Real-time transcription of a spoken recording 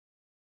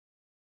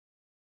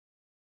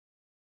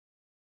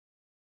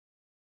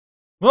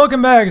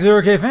Welcome back,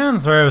 0K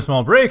fans. Sorry I have a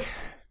small break.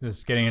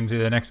 Just getting into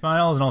the next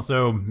finals, and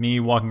also me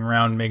walking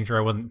around, making sure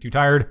I wasn't too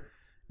tired.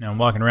 Now I'm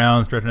walking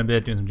around, stretching a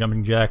bit, doing some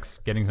jumping jacks,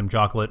 getting some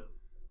chocolate.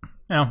 You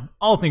know,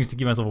 all things to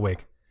keep myself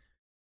awake.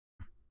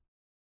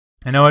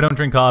 I know I don't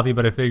drink coffee,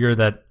 but I figure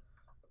that,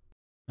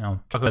 you know,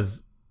 chocolate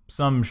has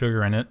some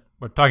sugar in it.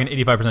 We're talking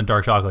 85%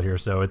 dark chocolate here,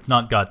 so it's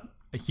not got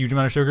a huge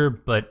amount of sugar,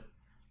 but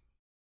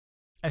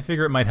I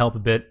figure it might help a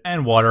bit.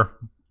 And water.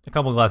 A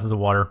couple of glasses of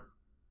water.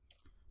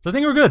 So I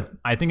think we're good.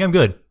 I think I'm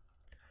good.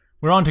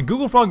 We're on to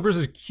GoogleFrog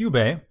versus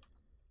Kyubey.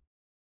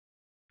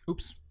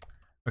 Oops.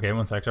 Okay,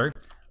 one sec, sorry.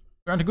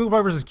 We're on to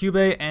GoogleFrog versus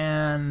Kyubey,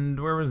 and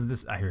where was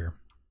this? Ah, here.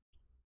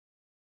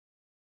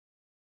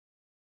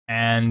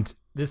 And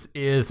this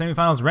is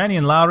semifinals, Randy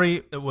and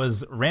Lowry. It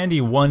was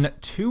Randy won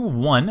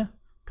 2-1. A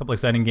couple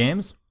exciting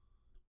games,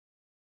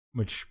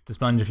 which the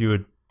Sponge, if you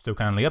would so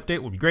kindly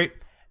update, would be great.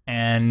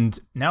 And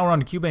now we're on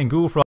to Kyubey and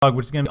GoogleFrog,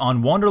 which is going to be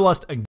on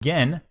Wanderlust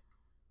again.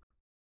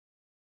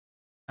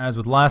 As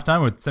with last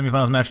time, with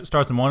semifinals match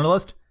starts in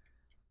Wanderlust.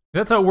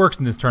 That's how it works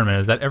in this tournament,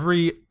 is that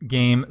every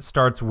game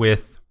starts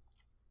with,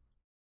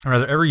 or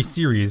rather every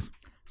series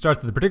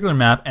starts with a particular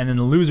map, and then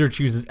the loser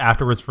chooses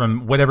afterwards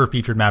from whatever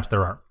featured maps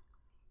there are.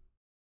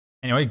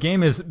 Anyway,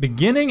 game is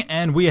beginning,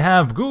 and we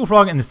have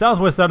GoogleFrog in the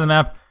southwest side of the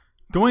map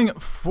going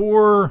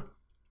for,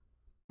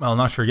 well,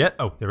 not sure yet.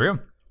 Oh, there we go.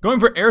 Going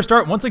for air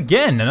start once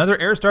again, another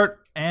air start,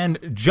 and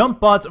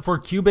Jumpbots for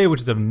Kyubey,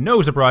 which is of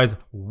no surprise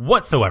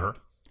whatsoever.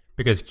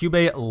 Because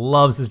Kyubey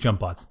loves his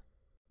Jumpbots.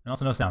 And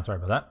also no sound, sorry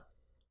about that.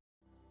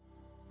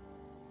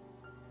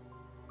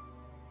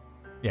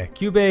 Yeah,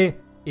 Kyubey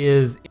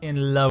is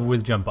in love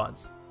with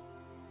Jumpbots.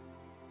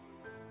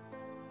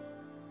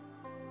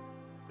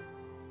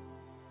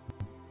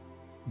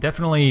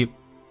 Definitely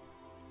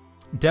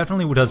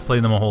does play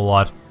them a whole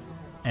lot.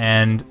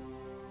 And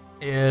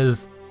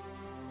is...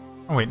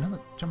 Oh wait, no,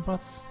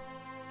 Jumpbots?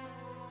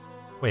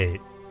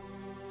 Wait.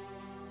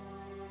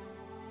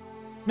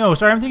 No,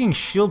 sorry, I'm thinking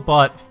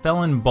Shieldbot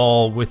Felon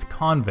Ball with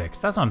Convicts.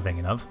 That's what I'm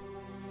thinking of.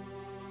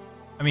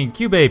 I mean,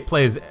 Kyubey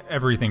plays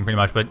everything pretty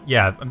much, but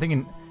yeah, I'm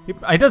thinking...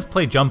 He does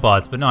play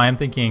Jumpbots, but no, I am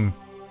thinking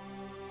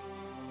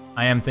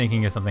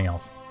of something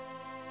else.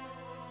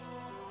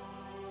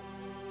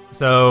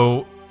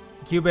 So,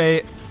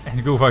 Kyubey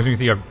and GoogleFrog, as you can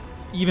see, are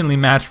evenly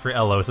matched for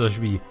Elo, so this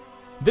should be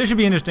an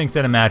interesting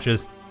set of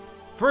matches.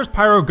 First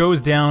Pyro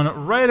goes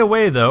down right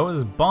away, though.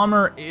 This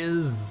Bomber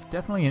is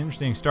definitely an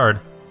interesting start.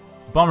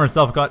 Bomber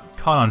itself got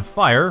caught on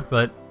fire,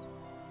 but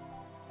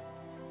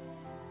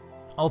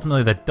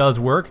ultimately that does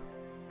work.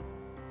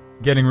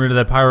 Getting rid of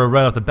that Pyro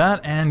right off the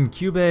bat, and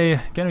Kyubey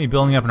gonna be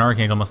building up an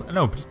Archangel.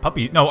 No, just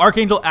Puppy. No,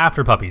 Archangel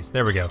after Puppies.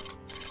 There we go.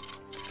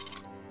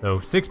 So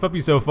 6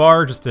 Puppies so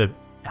far, just to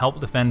help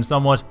defend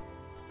somewhat.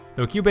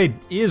 Though Kyubey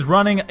is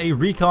running a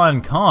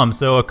Recon Comm,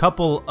 so a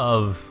couple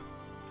of...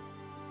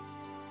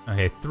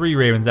 Okay, 3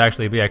 Ravens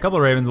actually, but yeah, a couple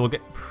of Ravens will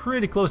get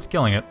pretty close to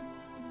killing it.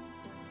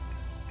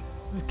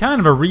 It's kind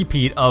of a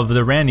repeat of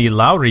the Randy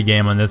Lowry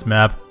game on this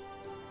map.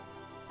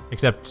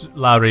 Except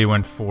Lowry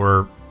went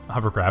for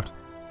Hovercraft.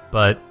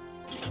 But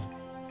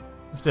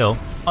still,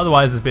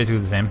 otherwise it's basically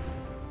the same.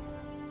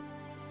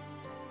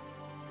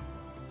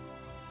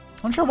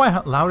 I'm not sure why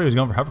Lowry was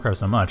going for Hovercraft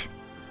so much.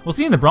 We'll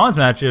see in the bronze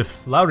match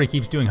if Lowry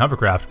keeps doing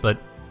Hovercraft, but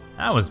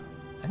that was,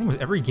 I think it was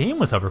every game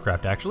was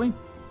Hovercraft actually.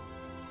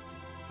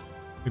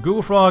 The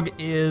GoogleFrog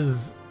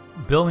is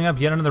building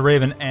up yet another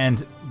Raven,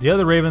 and the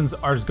other Ravens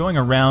are just going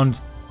around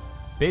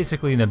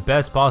basically in the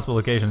best possible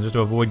locations just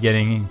to avoid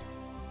getting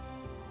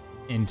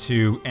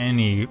into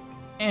any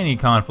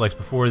conflicts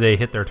before they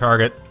hit their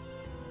target.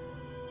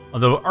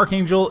 Although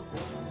Archangel...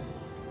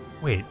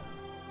 Wait.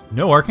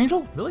 No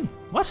Archangel? Really?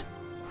 What?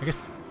 I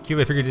guess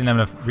Kyubey figured didn't have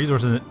enough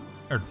resources,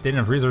 or didn't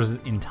have resources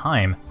in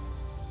time.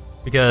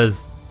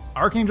 Because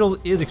Archangel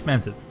is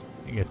expensive.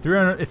 You get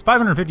 300, it's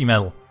 550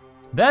 metal.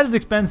 That is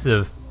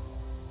expensive.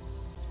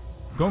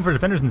 Going for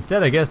defenders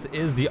instead, I guess,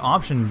 is the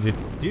option to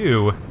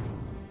do.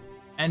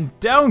 And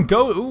down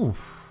go... Ooh,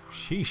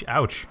 sheesh,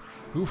 ouch.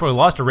 GoogleFrog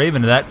lost a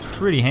Raven to that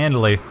pretty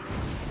handily.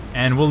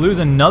 And we'll lose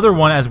another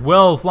one as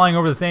well, flying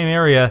over the same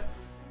area.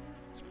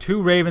 So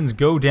 2 Ravens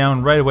go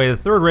down right away. The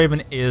 3rd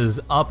Raven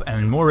is up,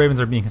 and more Ravens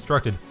are being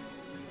constructed.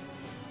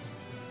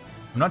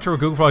 I'm not sure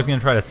what GoogleFrog is going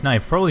to try to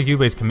snipe. Probably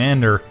Kyubey's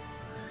commander.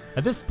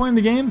 At this point in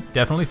the game,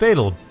 definitely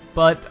fatal.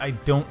 But I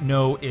don't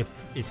know if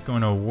it's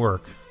going to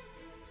work.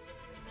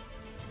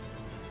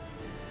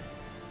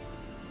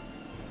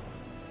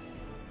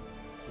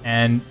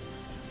 And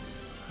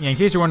yeah, in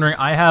case you're wondering,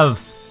 I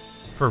have,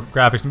 for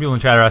graphics, some people in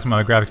chat are asking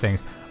about my graphics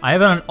settings. I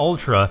have it on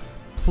Ultra,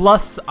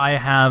 plus I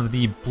have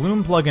the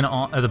Bloom plugin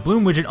on, the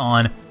Bloom widget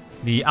on,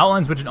 the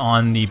Outlines widget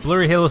on, the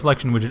Blurry Halo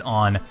Selection widget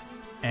on,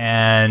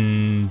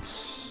 and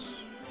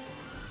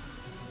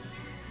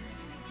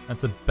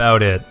that's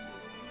about it.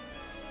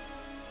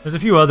 There's a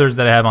few others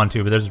that I have on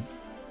too, but those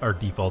are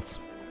defaults.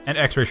 And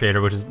X-Ray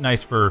Shader, which is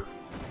nice for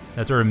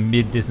that sort of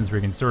mid-distance where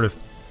you can sort of,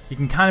 you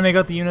can kind of make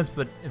out the units,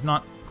 but it's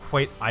not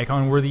quite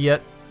icon worthy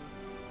yet.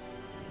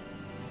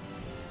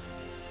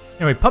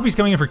 Anyway, Puppy's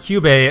coming in for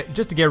Kyubey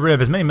just to get rid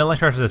of as many metal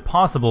extractors as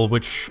possible,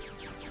 which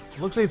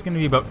looks like it's going to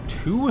be about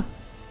 2,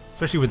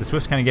 especially with the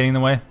Swifts kind of getting in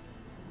the way.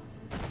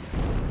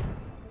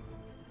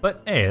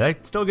 But hey,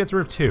 that still gets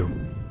rid of 2.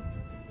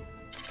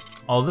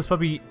 Although this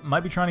Puppy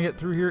might be trying to get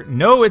through here.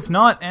 No, it's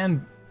not, and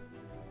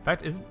in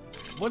fact,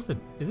 what is it?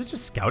 Is it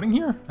just scouting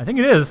here? I think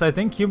it is. I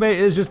think Kyubey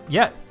is just,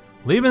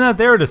 leaving that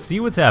there to see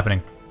what's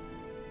happening.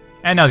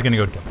 And now he's going to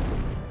go to kill.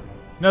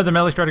 Another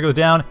metal extractor goes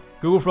down.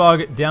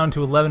 GoogleFrog down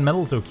to 11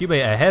 metal, so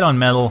Kyubey ahead on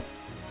metal.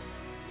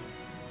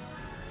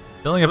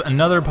 Building up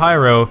another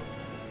Pyro.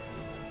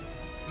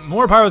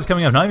 More Pyros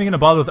coming up. Not even going to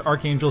bother with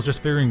Archangels, just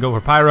figuring to go for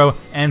Pyro.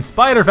 And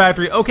Spider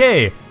Factory.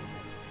 Okay,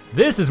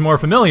 this is more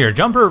familiar.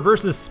 Jumper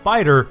versus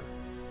Spider,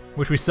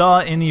 which we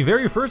saw in the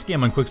very first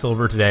game on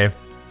Quicksilver today.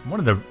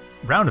 One of the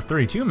round of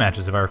 32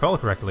 matches, if I recall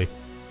correctly.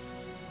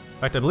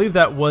 In fact, I believe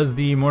that was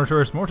the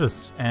Mortaurus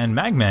Mortis and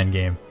Magman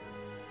game.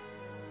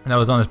 And that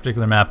was on this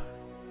particular map.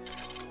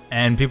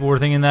 And people were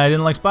thinking that I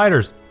didn't like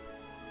spiders.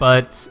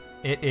 But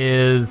it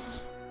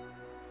is...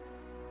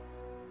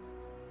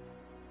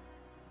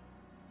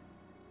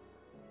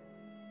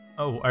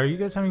 Oh, are you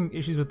guys having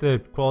issues with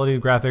the quality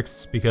of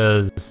graphics?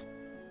 Because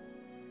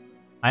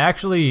I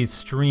actually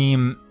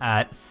stream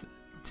at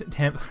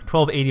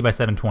 1280 by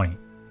 720.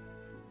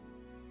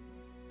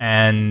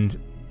 And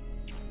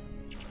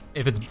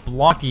if it's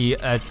blocky,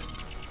 it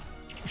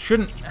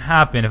shouldn't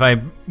happen. If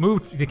I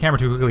move the camera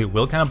too quickly, it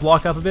will kind of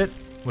block up a bit,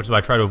 which is why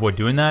I try to avoid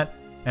doing that.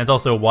 And it's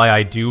also why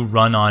I do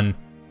run on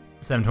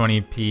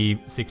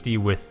 720p 60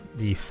 with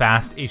the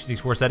fast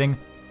H64 setting,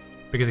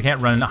 because I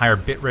can't run higher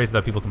bit rates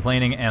without people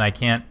complaining, and I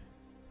can't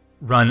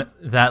run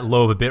that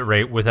low of a bit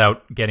rate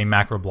without getting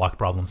macro block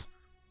problems.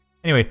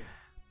 Anyway,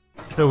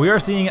 so we are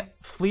seeing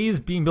fleas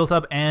being built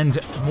up and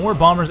more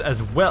bombers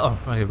as well.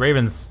 Oh, okay,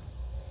 Ravens,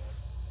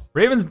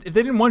 if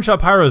they didn't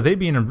one-shot Pyros, they'd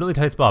be in a really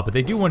tight spot, but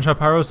they do one-shot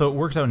Pyros, so it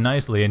works out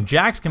nicely. And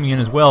Jack's coming in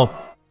as well.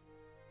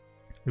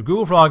 The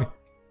GoogleFrog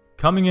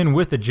coming in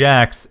with the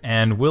Jacks,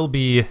 and will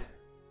be...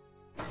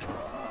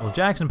 Well,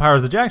 Jacks and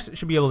Pyros. The Jacks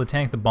should be able to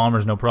tank the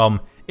bombers, no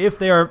problem, if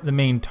they are the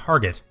main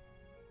target.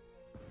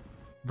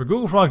 For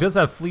GoogleFrog does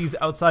have fleas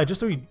outside, just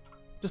so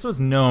it's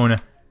known,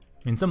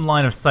 in some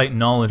line of sight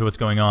knowledge of what's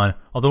going on.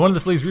 Although one of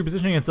the fleas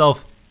repositioning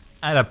itself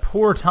at a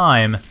poor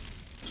time.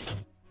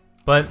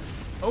 But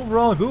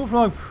overall,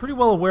 GoogleFrog pretty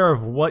well aware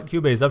of what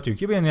Kyubey is up to.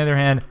 Kyubey, on the other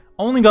hand,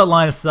 only got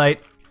line of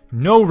sight,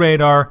 no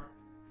radar,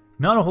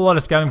 not a whole lot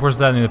of scouting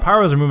forces out. I mean, the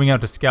Pyros are moving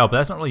out to scout, but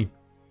that's not really...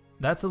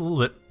 That's a little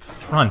bit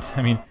front.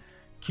 I mean,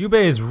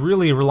 Kyubey is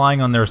really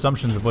relying on their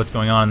assumptions of what's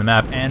going on the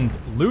map, and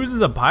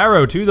loses a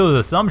Pyro to those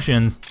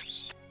assumptions.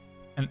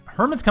 And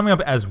Hermit's coming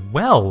up as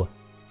well.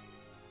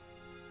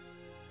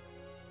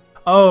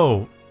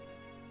 Oh.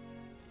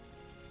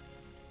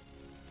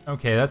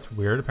 Okay, that's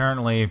weird.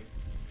 Apparently...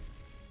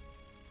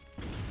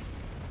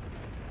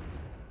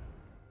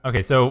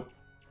 Okay, so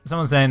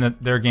someone's saying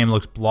that their game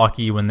looks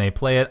blocky when they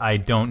play it. I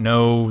don't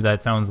know.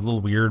 That sounds a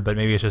little weird, but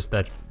maybe it's just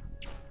that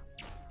it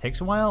takes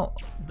a while.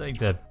 Like,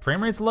 the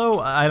frame rate's low?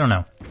 I don't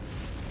know.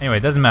 Anyway,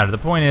 it doesn't matter. The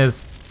point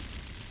is,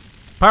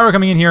 Pyro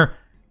coming in here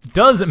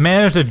does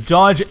manage to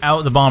dodge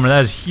out the bomber.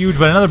 That is huge,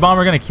 but another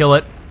bomber going to kill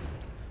it.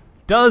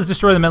 Does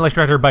destroy the metal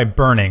extractor by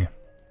burning.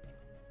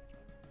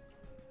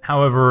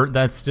 However,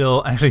 that's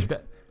still... Actually,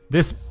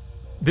 this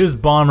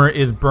bomber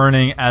is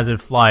burning as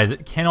it flies.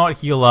 It cannot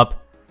heal up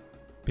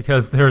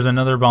because there's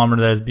another bomber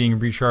that is being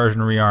recharged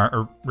and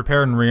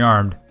repaired and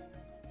rearmed.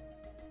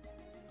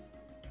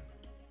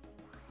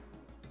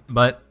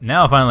 But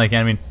now finally I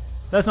can. I mean,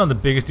 that's not the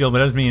biggest deal,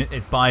 but it does mean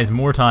it buys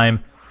more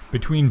time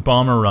between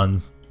bomber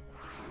runs.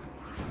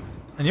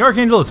 And the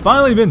Archangel has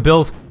finally been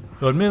built,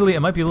 though admittedly it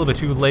might be a little bit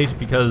too late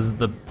because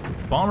the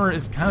bomber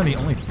is kind of the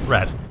only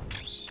threat.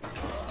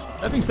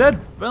 That being said,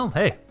 well,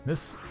 hey,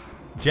 this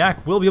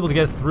Jack will be able to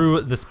get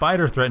through the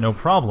spider threat no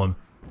problem.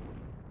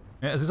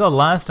 As we saw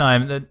last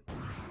time, that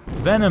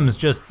Venoms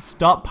just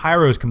stop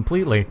Pyros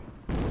completely,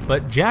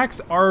 but Jacks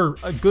are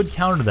a good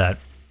counter to that.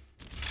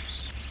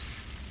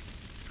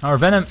 Our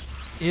Venom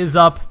is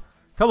up,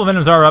 a couple of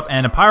Venoms are up,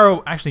 and a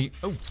Pyro actually,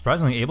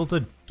 surprisingly able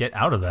to get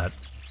out of that.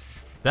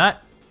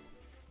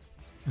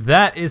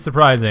 That is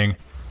surprising.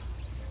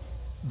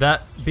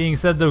 That being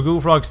said, though,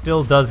 GoogleFrog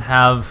still does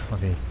have,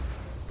 let's see,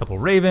 a couple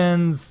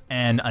Ravens,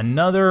 and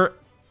another...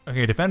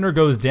 Okay, Defender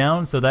goes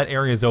down, so that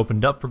area is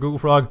opened up for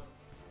GoogleFrog.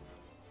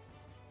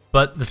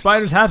 But the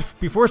Spiders have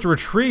to be forced to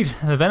retreat.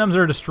 The Venoms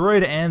are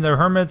destroyed, and the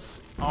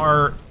Hermits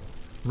are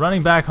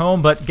running back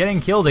home, but getting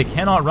killed. They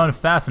cannot run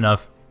fast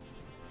enough.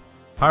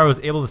 Pyro is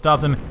able to stop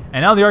them,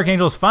 and now the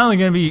Archangel is finally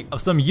going to be of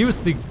some use.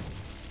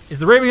 Is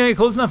the Raven going to get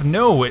close enough?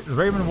 No, the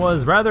Raven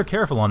was rather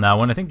careful on that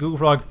one. I think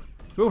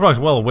GoogleFrog's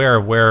well aware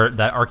of where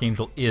that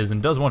Archangel is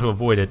and does want to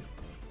avoid it.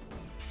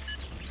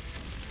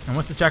 And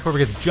once the Jack Rover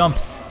gets jumped,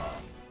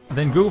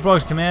 then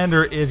GoogleFrog's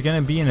commander is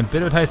going to be in a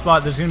bit of a tight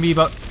spot. There's going to be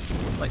about,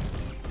 like,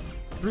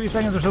 3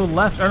 seconds or so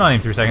left. Or not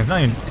even 3 seconds.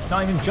 It's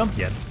not even jumped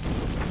yet.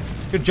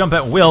 Could jump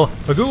at will.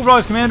 But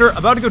GoogleFrog's commander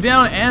about to go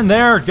down, and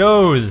there it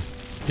goes.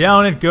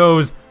 Down it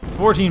goes.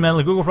 14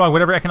 metal. GoogleFrog,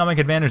 whatever economic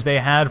advantage they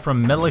had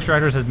from metal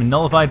extractors has been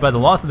nullified by the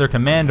loss of their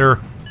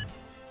commander.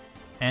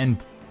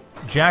 And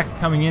Jack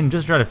coming in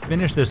just to try to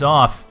finish this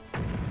off.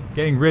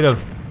 Getting rid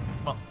of,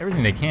 well,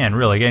 everything they can,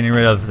 really. Getting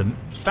rid of the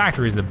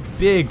factory is the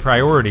big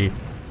priority.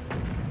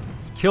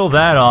 Just kill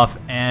that off,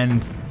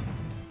 and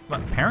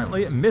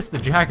apparently it missed the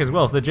Jack as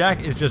well. So the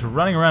Jack is just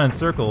running around in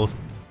circles,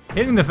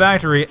 hitting the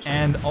factory,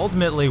 and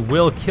ultimately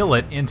will kill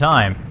it in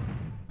time.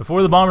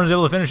 Before the bomber is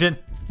able to finish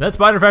it, that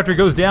spider factory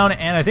goes down,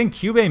 and I think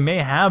Kyubey may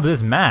have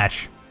this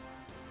match.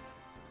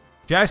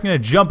 Jack's going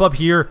to jump up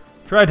here,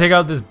 try to take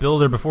out this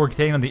builder before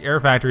taking out the air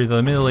factory, though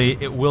admittedly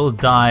it will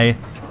die.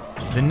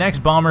 The next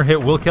bomber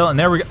hit will kill it, and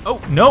there we go.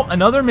 Oh, no,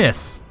 another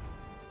miss.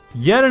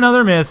 Yet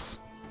another miss.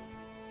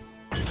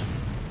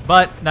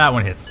 But that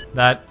one hits.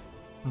 That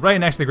right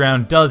next to the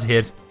ground does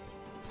hit.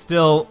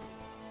 Still,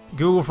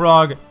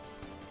 GoogleFrog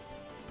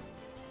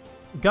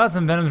got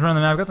some Venoms around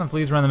the map, got some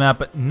Fleas around the map,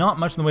 but not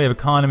much in the way of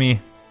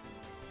economy.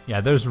 Yeah,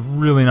 there's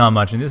really not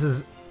much, and this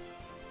is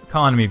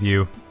economy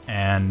view,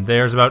 and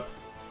there's about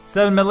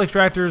 7 metal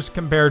extractors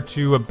compared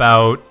to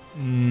about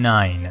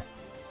 9.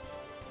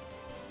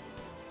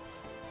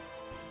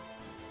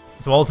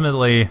 So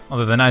ultimately,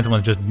 although the 9th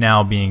one's just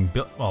now being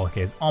built, well,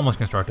 okay, it's almost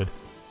constructed.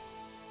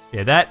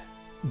 Yeah,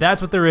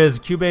 that's what there is.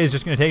 Kyubey is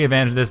just going to take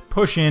advantage of this,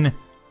 push in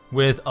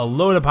with a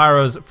load of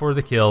pyros for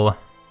the kill.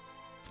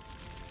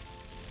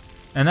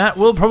 And that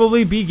will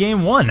probably be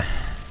game 1.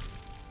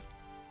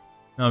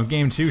 Now,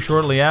 game 2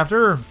 shortly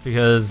after,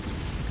 because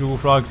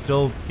GoogleFrog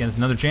still gets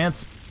another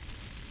chance.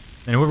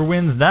 And whoever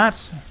wins that,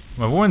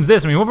 whoever wins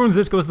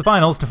this goes to the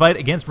finals to fight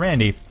against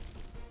Randy.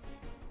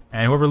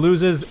 And whoever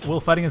loses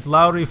will fight against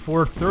Lowry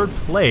for 3rd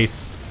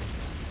place.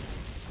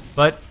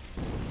 But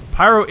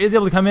Pyro is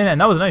able to come in, and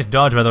that was a nice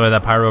dodge, by the way,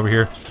 that Pyro over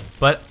here.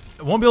 But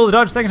won't be able to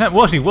dodge the second time.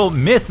 Well, actually, will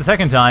miss the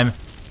second time.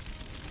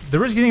 The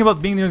risky thing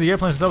about being near the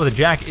airplane to start with the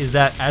Jack is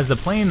that as the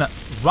plane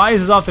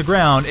rises off the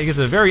ground, it gets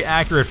a very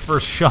accurate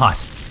first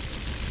shot.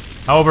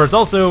 However, it's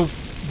also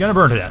gonna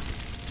burn to death,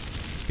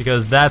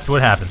 because that's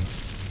what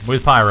happens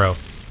with Pyro.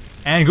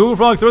 And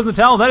GoogleFrog throws in the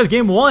towel. That is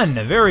game 1.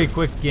 A very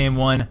quick game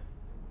 1.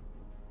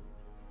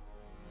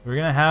 We're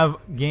gonna have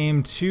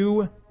game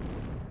 2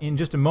 in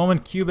just a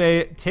moment.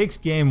 Kyubey takes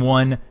game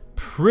 1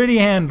 pretty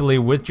handily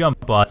with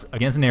Jumpbots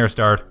against an air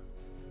start.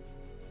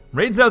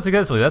 Raids it out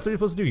successfully. That's what you're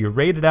supposed to do. You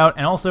raid it out,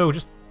 and also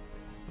just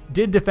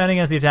did defend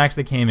against the attacks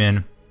that came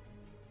in,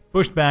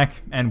 pushed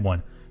back, and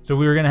won. So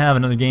we're gonna have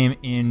another game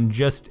in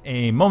just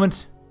a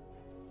moment.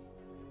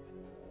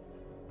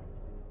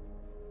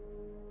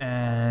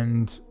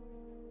 And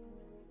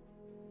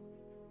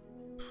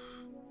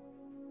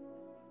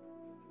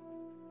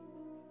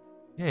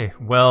okay,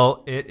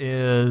 well, it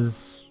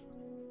is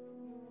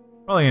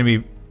probably going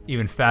to be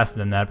even faster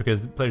than that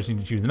because the players need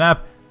to choose the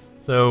map.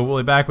 So we'll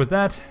be back with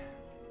that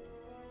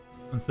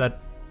once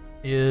that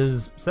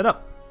is set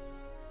up.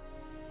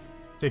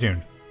 Stay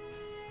tuned.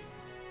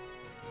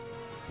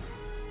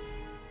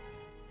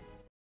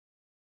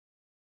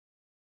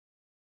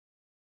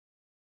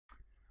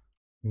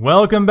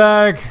 Welcome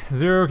back,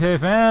 0K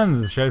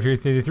fans.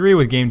 Shadow333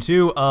 with game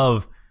 2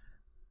 of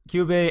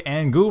Kyubey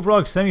and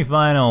GoogleFrog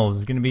Semifinals.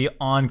 Is going to be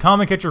on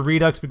Comet Catcher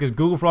Redux because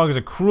GoogleFrog is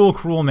a cruel,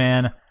 cruel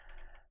man.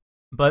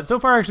 But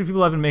so far, actually,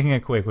 people have been making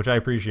it quick, which I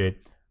appreciate.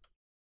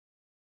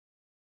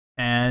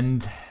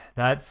 And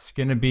that's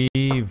going to be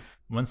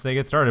once they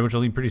get started, which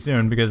will be pretty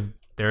soon because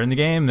they're in the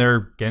game,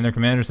 they're getting their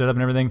commander set up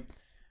and everything.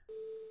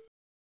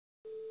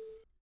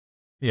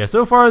 Yeah,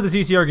 so far the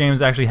CCR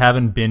games actually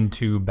haven't been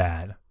too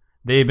bad.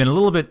 They've been a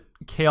little bit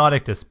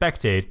chaotic to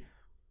spectate,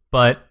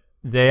 but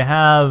they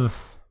have...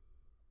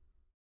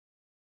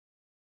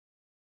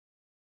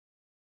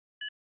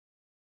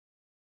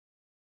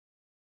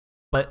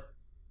 But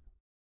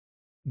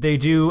they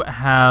do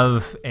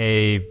have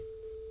a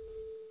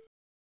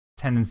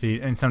tendency,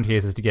 in some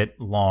cases, to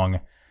get long.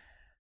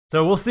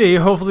 So we'll see.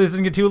 Hopefully this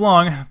doesn't get too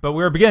long, but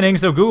we're beginning.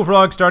 So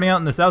GoogleFrog starting out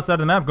in the south side of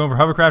the map, going for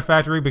Hovercraft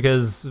Factory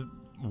because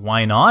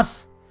why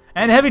not?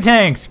 And heavy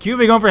tanks!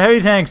 Kyubey going for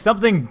heavy tanks,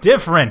 something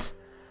different!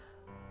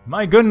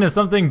 My goodness,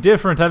 something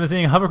different. I've been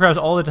seeing hovercrafts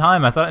all the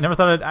time. I never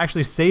thought I'd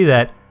actually say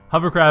that.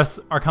 Hovercrafts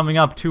are coming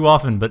up too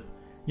often, but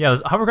yeah, it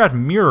was Hovercraft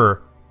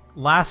Mirror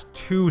last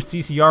 2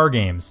 CCR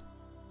games.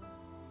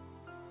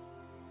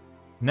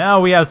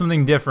 Now we have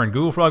something different.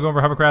 GoogleFrog going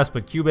for hovercrafts,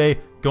 but Kyubey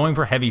going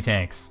for heavy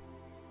tanks.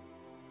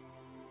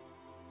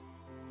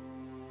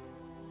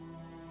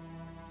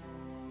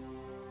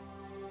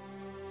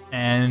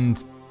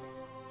 And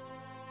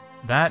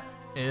that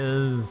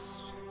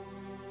is...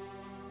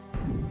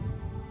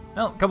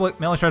 Well, a couple of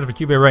melee strikes for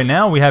Kyubey right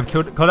now. We have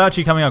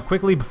Kodachi coming out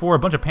quickly before a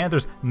bunch of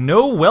Panthers.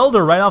 No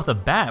welder right off the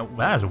bat.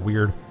 That is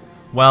weird.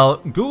 While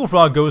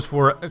GoogleFrog goes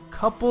for a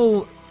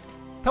couple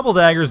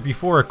daggers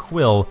before a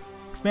Quill.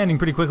 Expanding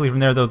pretty quickly from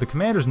there, though. The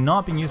commander's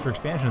not being used for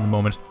expansion at the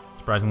moment,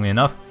 surprisingly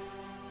enough.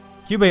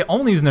 Kyubey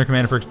only using their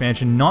commander for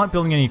expansion, not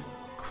building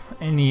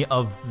any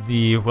of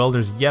the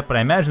welders yet, but I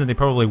imagine that they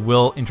probably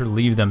will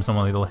interleave them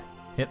somewhere. They'll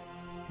hit,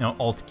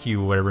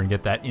 Alt-Q or whatever and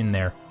get that in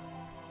there.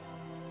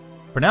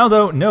 For now,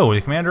 though, no,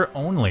 the commander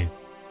only.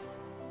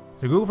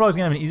 So GoogleFrog is going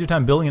to have an easier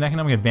time building an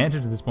economic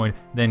advantage at this point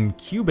than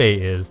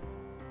Kyubey is.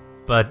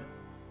 But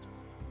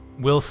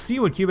we'll see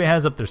what Kyubey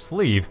has up their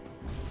sleeve.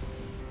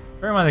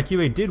 Bear in mind that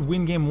Kyubey did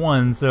win game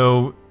 1,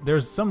 so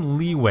there's some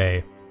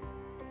leeway.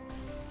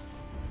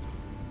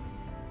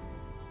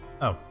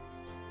 Oh,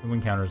 the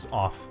win counter's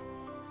off.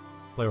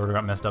 Play order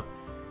got messed up.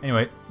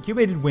 Anyway,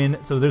 Kyubey did win,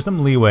 so there's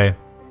some leeway.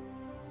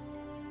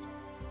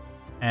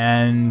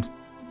 And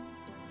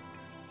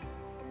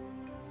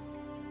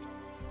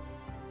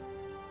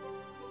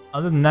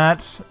other than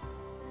that,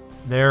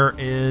 there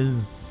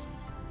is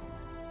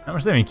not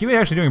much there. I mean, Kyubey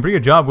actually doing a pretty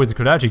good job with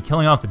Kodachi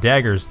killing off the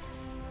daggers.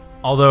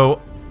 Although,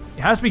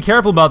 he has to be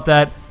careful about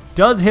that.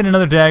 Does hit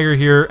another dagger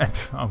here.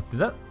 Oh,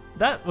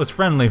 that was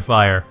friendly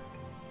fire.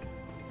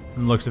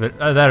 From the looks of it.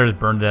 That or just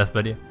burned to death,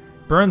 but yeah.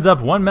 Burns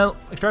up one metal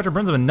extractor,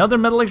 burns up another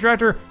metal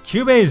extractor.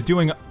 Kyubey is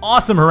doing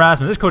awesome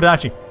harassment. This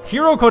Kodachi,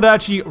 Hero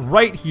Kodachi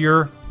right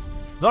here,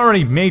 has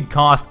already made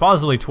cost,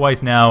 possibly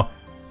twice now.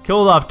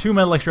 Killed off 2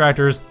 metal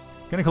extractors.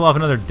 Gonna kill off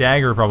another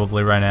dagger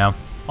probably right now.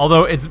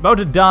 Although it's about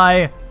to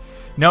die.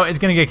 No, it's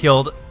gonna get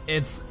killed.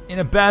 It's in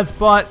a bad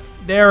spot.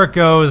 There it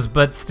goes,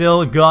 but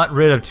still got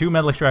rid of 2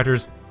 metal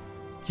extractors.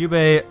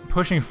 Kyubey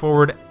pushing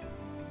forward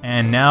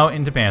and now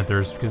into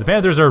Panthers, because the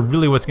Panthers are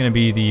really what's gonna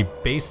be the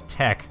base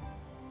tech.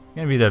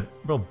 Gonna be the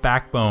real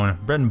backbone,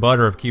 bread and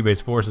butter of Kyubey's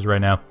forces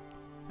right now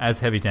as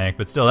heavy tank.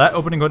 But still, that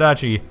opening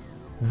Kodachi,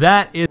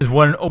 that is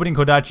what an opening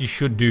Kodachi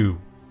should do.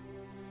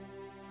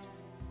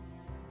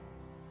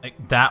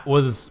 Like, that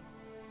was,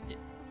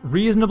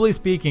 reasonably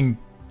speaking,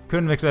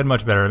 couldn't have expected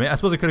much better. I mean, I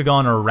suppose it could have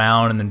gone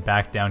around and then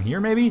back down here,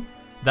 maybe.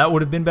 That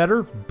would have been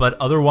better, but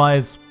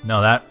otherwise,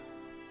 no,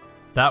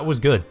 that was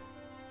good.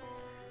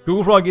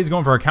 GoogleFrog is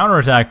going for a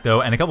counterattack,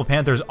 though, and a couple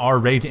Panthers are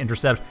ready to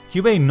intercept.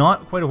 Kyubey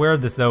not quite aware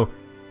of this, though.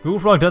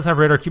 GoogleFrog does have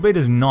radar. Kyubey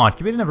does not.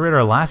 Kyubey didn't have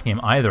radar last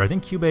game either. I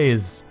think Kyubey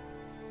is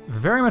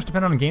very much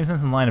dependent on game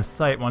sense and line of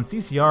sight. Well, on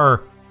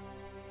CCR,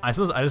 I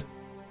suppose I just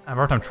have a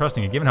hard time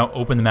trusting it, given how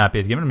open the map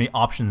is, given how many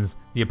options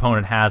the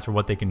opponent has for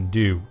what they can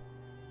do.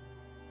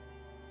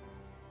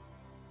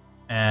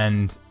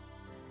 And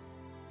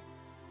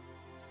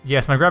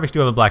yes, my graphics do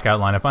have a black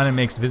outline. I find it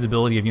makes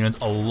visibility of units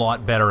a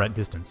lot better at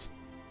distance.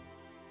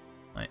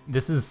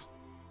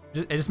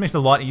 It just makes it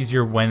a lot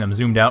easier when I'm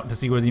zoomed out to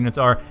see where the units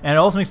are, and it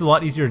also makes it a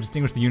lot easier to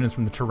distinguish the units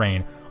from the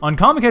terrain. On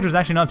Comet Catcher, it's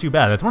actually not too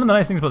bad. That's one of the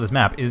nice things about this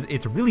map, is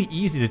it's really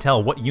easy to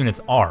tell what units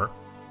are.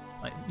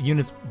 Like,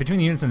 between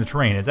the units and the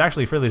terrain, it's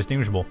actually fairly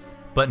distinguishable.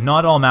 But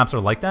not all maps are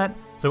like that,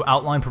 so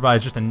Outline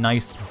provides just a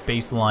nice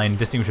baseline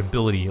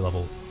distinguishability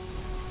level.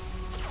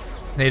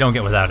 They don't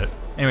get without it.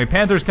 Anyway,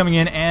 Panthers coming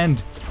in,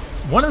 and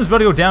one of them's about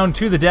to go down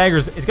to the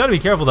daggers. It's got to be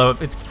careful, though.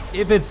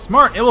 If it's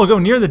smart, it will go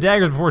near the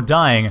daggers before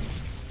dying.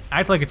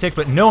 Acts like a tick,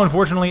 but no,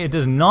 unfortunately, it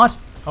does not.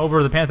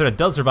 However, the Panther that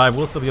does survive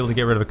will still be able to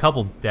get rid of a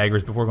couple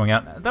daggers before going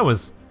out. That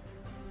was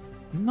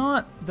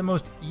not the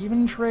most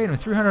even trade. I mean,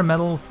 300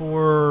 metal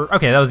for...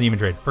 Okay, that was an even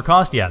trade. For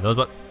cost, yeah, that was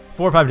about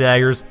 4 or 5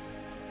 daggers.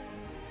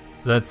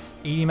 So that's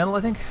 80 metal,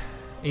 I think?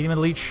 80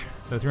 metal each.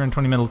 So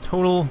 320 metal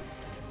total.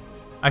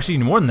 Actually,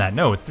 more than that.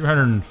 No,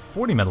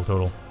 340 metal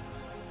total.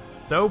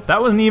 So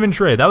that was an even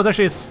trade. That was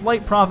actually a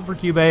slight profit for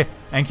Kyubey,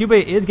 and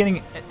Kyubey is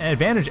getting an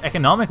advantage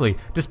economically,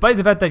 despite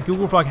the fact that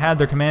GoogleFrog had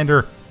their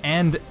commander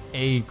and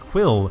a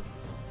Quill.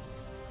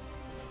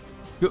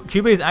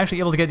 Kyubey is actually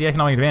able to get the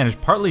economic advantage,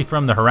 partly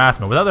from the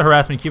harassment. Without the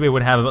harassment, Kyubey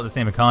would have about the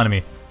same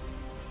economy.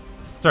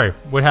 Sorry,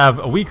 would have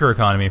a weaker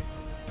economy.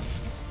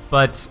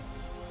 But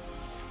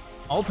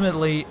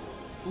ultimately,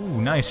 ooh,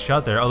 nice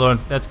shot there. Although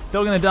that's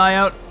still going to die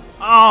out.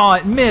 Oh,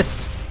 it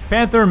missed.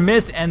 Panther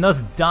missed and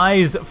thus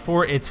dies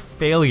for its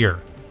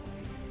failure.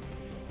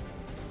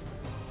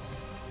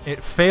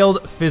 It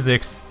failed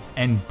physics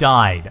and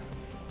died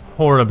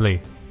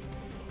horribly.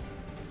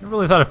 I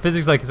really thought of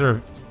physics like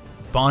sort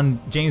of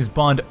James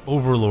Bond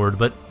overlord,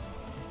 but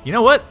you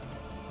know what?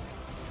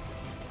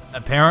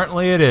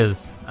 Apparently it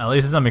is, at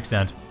least to some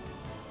extent.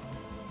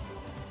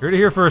 Heard it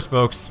here first,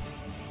 folks.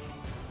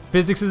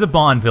 Physics is a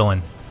Bond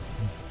villain.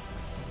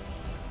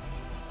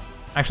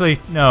 Actually,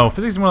 no.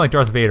 Physics is more like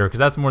Darth Vader, because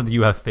that's more the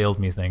 "you have failed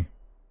me" thing.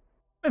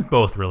 It's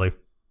both, really.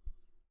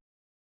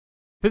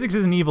 Physics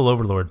is an evil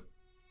overlord.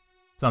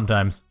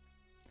 Sometimes.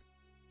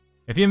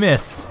 If you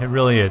miss, it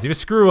really is. If you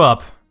screw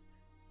up,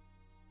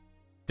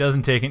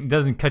 doesn't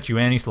cut you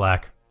any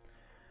slack.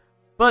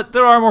 But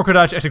there are more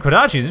Kodachi. Actually,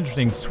 Kodachi is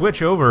interesting.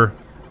 Switch over.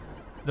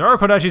 There are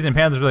Kodachis and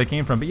Panthers where they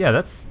came from, but yeah,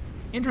 that's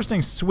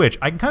interesting switch.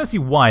 I can kind of see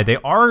why. They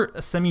are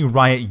a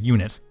semi-riot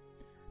unit.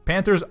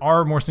 Panthers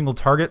are more single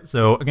target,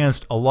 so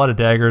against a lot of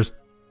daggers,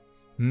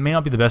 may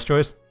not be the best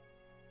choice.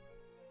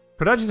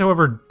 Kodachis,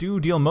 however, do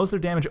deal most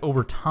of their damage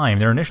over time.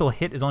 Their initial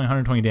hit is only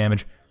 120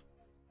 damage.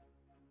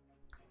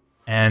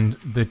 And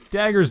the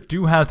daggers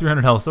do have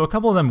 300 health, so a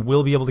couple of them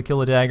will be able to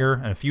kill a dagger,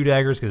 and a few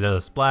daggers because it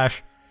does a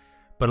splash.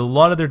 But a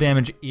lot of their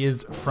damage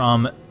is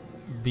from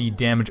the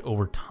damage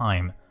over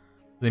time.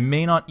 They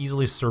may not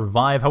easily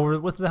survive, however,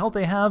 with the health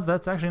they have,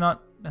 that's actually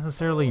not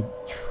necessarily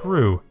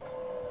true.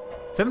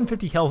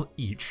 750 health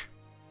each.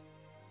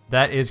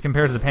 That is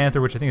compared to the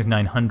Panther, which I think is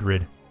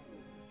 900.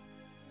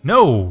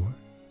 No!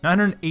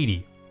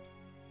 980.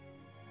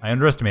 I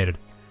underestimated.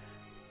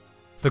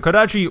 The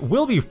Kodachi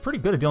will be pretty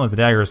good at dealing with the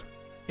daggers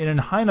in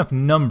high enough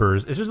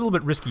numbers. It's just a little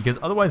bit risky because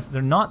otherwise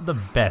they're not the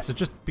best. It's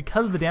just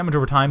because of the damage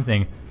over time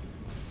thing.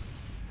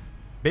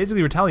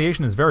 Basically,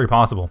 retaliation is very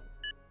possible.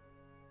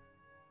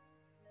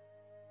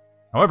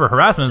 However,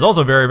 harassment is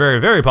also very, very,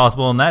 very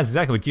possible, and that's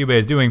exactly what Kyubey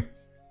is doing.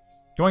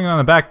 Going on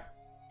the back,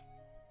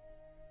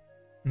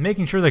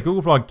 making sure that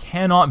GoogleFrog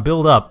cannot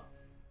build up,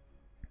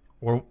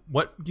 or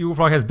what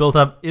GoogleFrog has built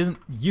up isn't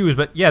used,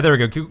 but yeah, there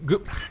we go.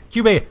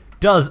 Kyubey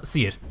does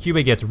see it.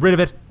 Kyubey gets rid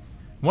of it.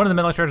 One of the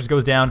metal extractors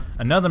goes down,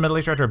 another metal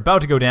extractor about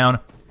to go down,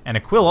 and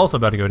a quill also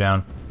about to go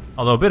down.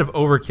 Although a bit of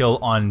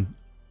overkill on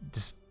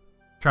just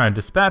trying to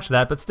dispatch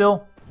that, but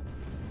still,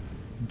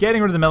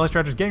 getting rid of the metal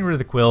extractors, getting rid of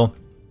the quill,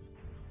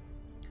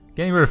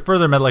 getting rid of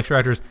further metal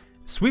extractors,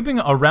 sweeping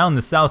around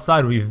the south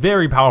side would be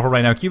very powerful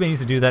right now. Kyubey needs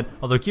to do that,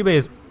 although Kyubey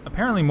is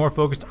apparently more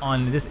focused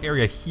on this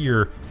area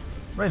here,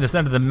 right in the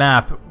center of the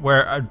map,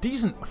 where a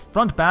decent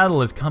front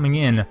battle is coming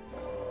in.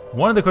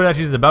 One of the Kodachis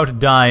is about to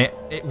die.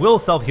 It will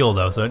self-heal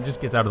though, so it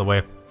just gets out of the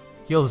way.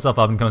 Heals itself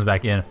up and comes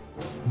back in.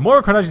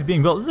 More Kodachis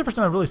being built. This is the first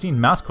time I've really seen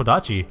mass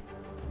Kodachi.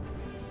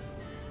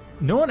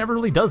 No one ever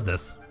really does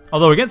this.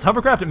 Although against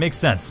Hovercraft it makes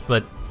sense,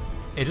 but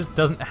it just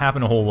doesn't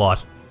happen a whole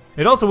lot.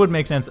 It also would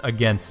make sense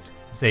against,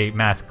 say,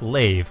 mass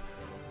Glaive.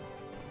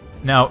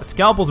 Now,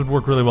 Scalpels would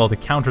work really well to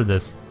counter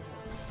this,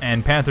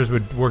 and Panthers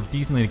would work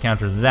decently to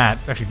counter that.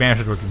 Actually,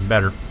 Banishers work even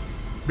better.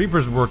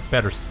 Reapers work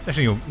better.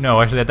 Actually, no,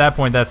 actually at that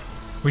point that's...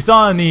 We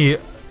saw in the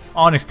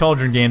Onyx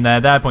Cauldron game that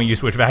at that point you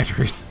switch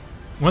factories.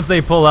 Once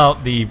they pull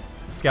out the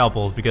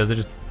Scalpels, because it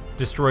just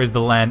destroys the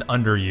land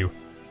under you.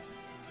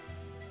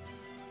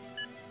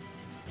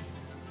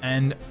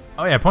 And,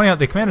 oh yeah, pointing out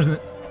the commanders,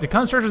 the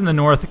constructors in the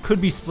north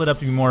could be split up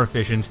to be more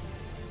efficient,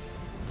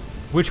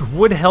 which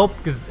would help,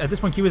 because at this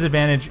point Kyubey's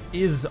advantage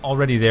is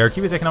already there.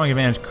 Kyubey's economic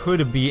advantage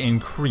could be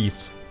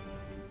increased.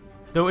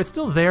 Though it's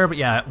still there, but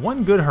yeah,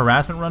 one good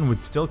harassment run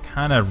would still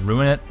kind of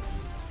ruin it.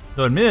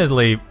 Though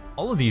admittedly,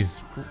 all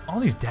these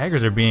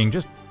daggers are being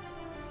just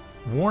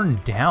worn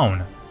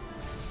down.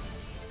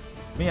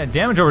 I mean, yeah,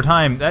 damage over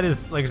time, that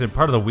is, like I said,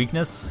 part of the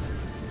weakness,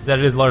 is that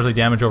it is largely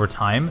damage over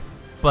time,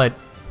 but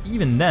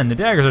even then, the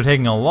daggers are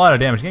taking a lot of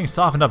damage, getting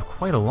softened up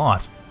quite a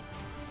lot.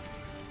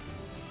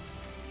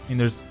 I mean,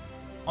 there's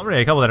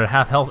already a couple that are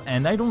half health,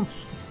 and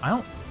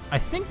I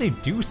think they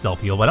do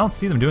self-heal, but I don't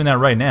see them doing that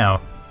right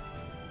now.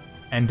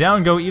 And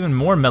down go even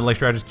more metal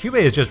extractors.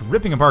 Kyubey is just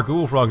ripping apart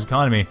GoogleFrog's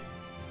economy.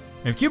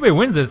 If Kyubey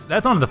wins this,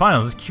 that's on to the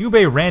finals. It's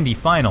Kyubey-Randy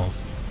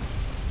finals.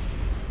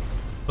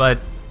 But,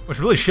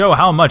 which really show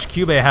how much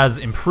Kyubey has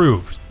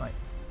improved.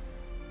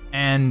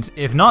 And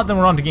if not, then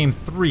we're on to game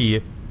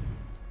 3.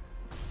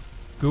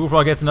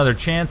 GoogleFrog gets another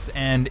chance,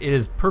 and it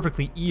is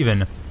perfectly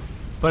even.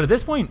 But at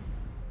this point,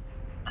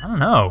 I don't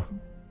know.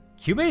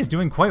 Kyubey is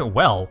doing quite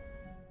well.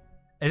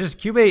 It's just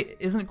Kyubey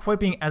isn't quite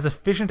being as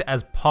efficient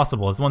as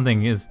possible. That's one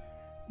thing, is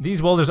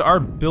these welders are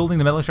building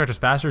the metal extractors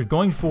faster,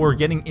 going for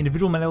getting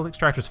individual metal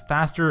extractors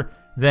faster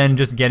than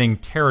just getting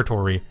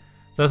territory.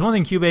 So that's one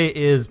thing Kyubey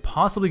is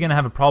possibly going to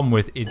have a problem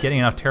with, is getting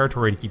enough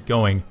territory to keep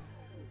going.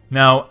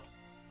 Now,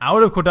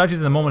 out of Kodachis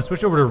in the moment,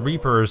 switch over to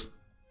Reapers.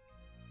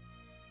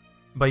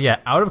 But yeah,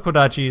 out of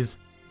Kodachis,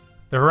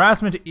 the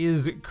harassment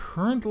is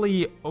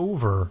currently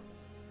over.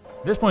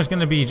 At this point, it's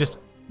going to be just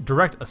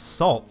direct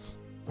assaults.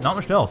 Not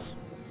much else.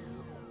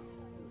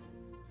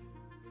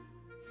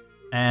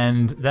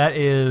 And that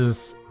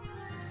is...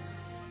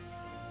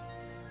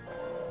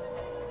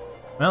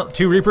 Well,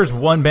 2 Reapers,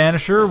 1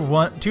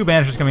 Banisher, 2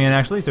 Banishers coming in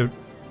actually, so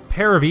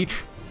pair of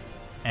each.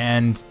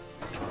 And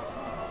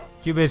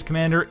Kyubey's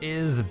commander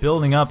is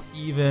building up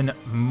even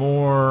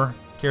more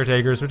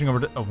caretakers, switching over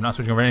to... Oh, not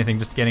switching over anything,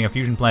 just getting a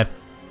fusion plant.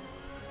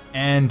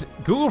 And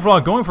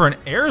GoogleFrog going for an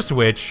air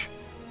switch.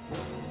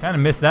 Kind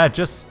of missed that,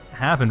 just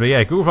happened. But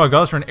yeah, GoogleFrog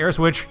goes for an air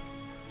switch.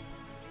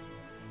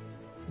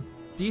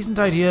 Decent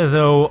idea,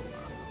 though.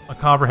 A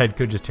Copperhead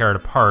could just tear it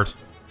apart.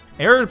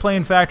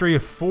 Airplane Factory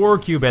for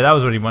Kyubey. That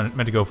was what he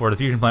meant to go for. The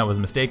fusion plant was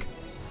a mistake.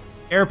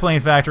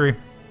 Airplane Factory,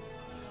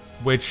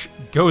 which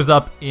goes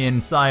up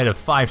inside of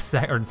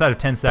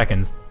 10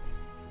 seconds.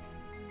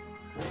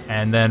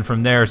 And then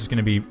from there, it's just going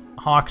to be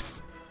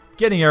Hawks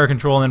getting air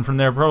control, and then from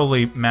there,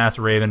 probably Mass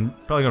Raven.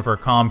 Probably going for a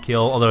Calm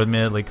kill, although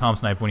admittedly, Calm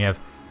Snipe when you have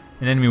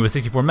an enemy with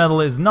 64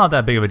 metal is not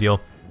that big of a deal.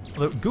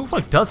 Although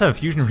GoogleFrog does have a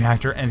fusion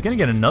reactor, and is going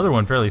to get another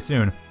one fairly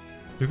soon.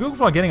 So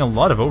GoogleFrog getting a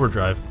lot of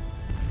overdrive.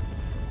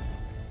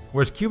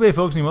 Whereas Kyubey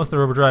focusing most of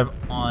their overdrive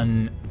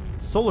on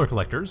solar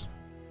collectors.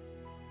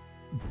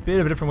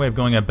 Bit of a different way of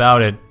going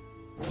about it.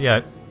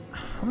 Yeah,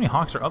 how many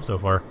Hawks are up so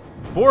far?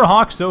 4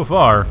 Hawks so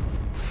far.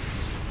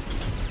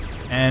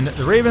 And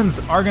the Ravens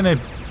are going to...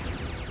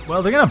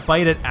 Well, they're going to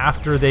bite it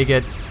after they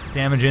get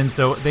damage in,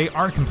 so they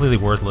aren't completely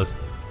worthless.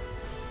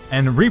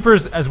 And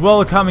Reapers as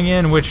well coming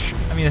in, which,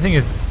 I mean, the thing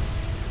is...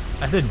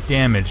 I said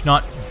damage,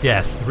 not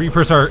death.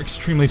 Reapers are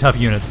extremely tough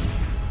units.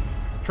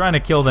 Trying to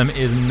kill them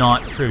is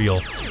not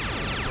trivial.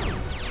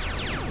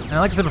 And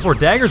like I said before,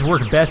 daggers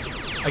work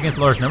best against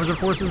large numbers of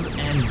forces,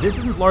 and this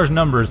isn't large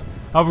numbers.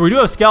 However, we do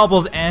have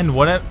scalpels, and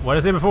what did I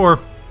say before?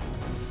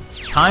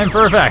 Time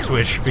for a fact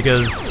switch,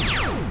 because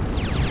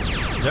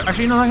they're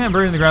actually not going to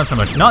bury in the ground so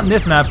much. Not in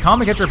this map.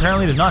 Comet Catcher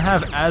apparently does not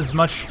have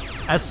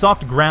as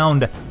soft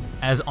ground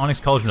as Onyx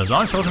Cauldron does.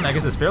 Onyx Cauldron, I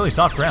guess, is fairly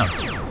soft ground.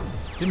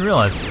 Didn't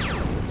realize.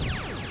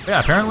 But yeah,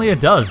 apparently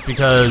it does,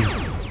 because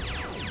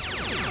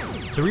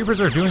the Reapers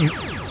are doing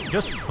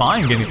just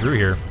fine getting through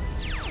here.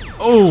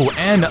 Oh,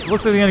 and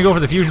looks like they're going to go for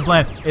the fusion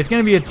plant. It's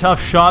going to be a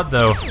tough shot,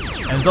 though.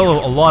 And there's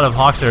also a lot of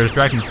Hawks there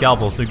distracting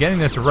Scalpels, so getting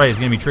this right is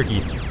going to be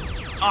tricky.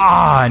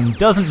 Ah, and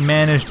doesn't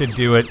manage to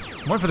do it.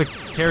 Went for the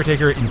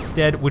Caretaker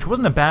instead, which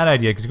wasn't a bad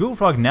idea, because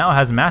GoogleFrog now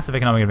has massive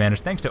economic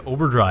advantage thanks to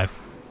Overdrive.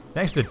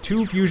 Thanks to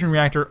 2 fusion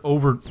reactor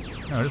No,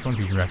 just 1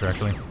 fusion reactor,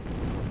 actually.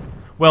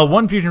 Well,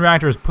 1 fusion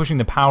reactor is pushing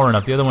the power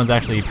enough. The other one's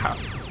actually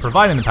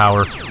providing the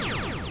power.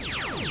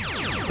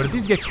 But if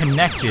these get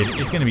connected,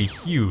 it's going to be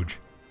huge.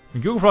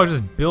 And GoogleFrog is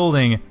just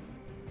building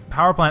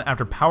power plant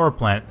after power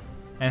plant,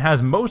 and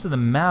has most of the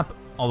map,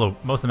 although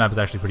most of the map is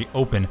actually pretty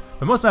open,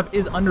 but most of the map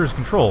is under his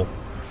control.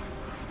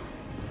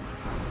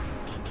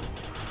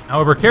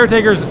 However,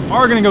 Caretakers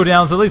are going to go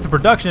down, so at least the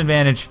production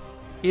advantage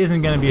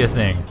isn't going to be a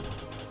thing.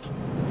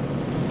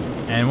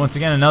 And once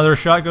again, another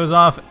shot goes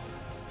off.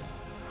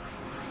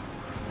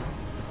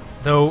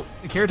 Though,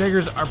 the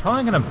Caretakers are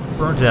probably going to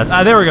burn to death.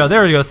 Ah, there we go,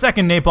 there we go.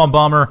 Second Napalm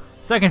Bomber.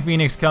 Second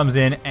Phoenix comes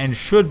in and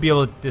should be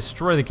able to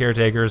destroy the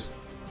Caretakers.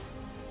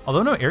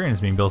 Although no Arian is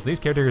being built, so these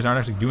Caretakers aren't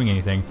actually doing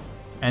anything.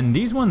 And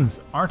these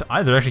ones aren't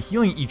either. They're actually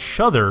healing each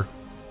other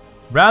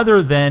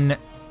rather than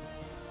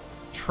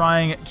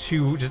trying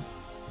to just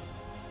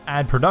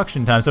add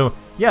production time. So,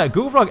 yeah,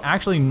 GoogleFrog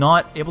actually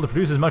not able to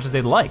produce as much as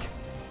they'd like.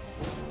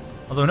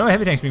 Although no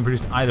heavy tanks being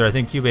produced either. I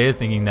think Kyubey is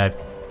thinking that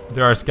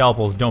there are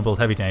Scalpels, don't build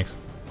heavy tanks.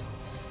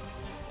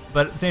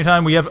 But at the same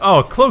time, we have,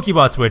 oh, Cloaky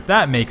bot switch.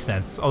 That makes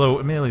sense. Although,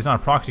 admittedly, it's not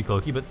a proxy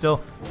Cloaky, but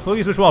still,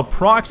 Cloaky switch while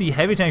proxy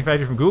heavy tank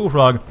factory from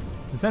GoogleFrog,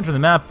 the center of the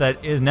map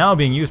that is now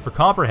being used for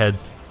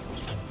Copperheads.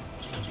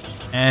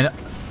 And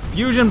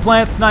fusion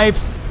plant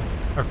snipes,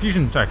 or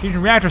fusion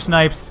reactor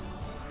snipes,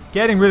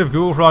 getting rid of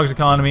GoogleFrog's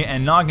economy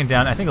and knocking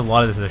down. I think a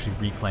lot of this is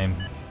actually reclaim.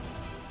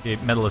 The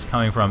metal is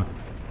coming from.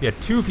 Yeah,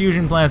 2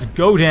 fusion plants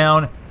go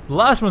down. The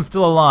last one's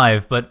still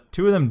alive, but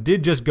 2 of them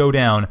did just go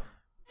down,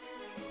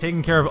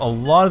 taking care of a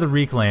lot of the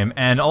reclaim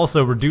and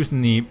also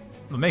reducing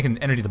making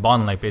energy the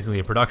bottleneck basically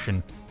of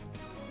production.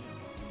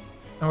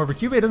 However,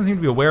 Kyubey doesn't seem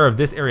to be aware of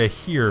this area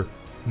here.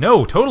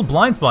 No, total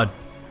blind spot.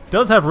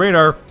 Does have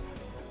radar,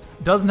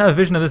 doesn't have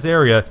vision of this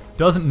area,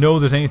 doesn't know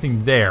there's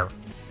anything there.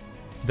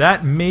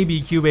 That may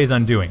be Kyubey's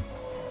undoing.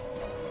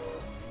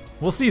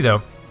 We'll see,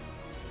 though.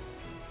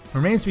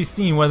 Remains to be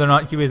seen whether or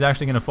not Kyubey is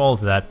actually going to fall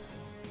to that.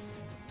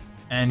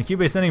 And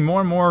Kyubey sending more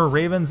and more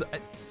Ravens. I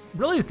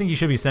really think he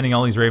should be sending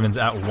all these Ravens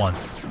at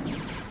once.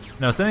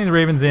 No, sending the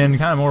Ravens in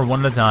kind of more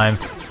one at a time.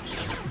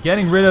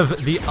 Getting rid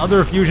of the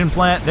other fusion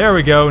plant. There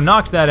we go.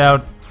 Knocks that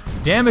out.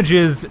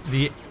 Damages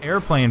the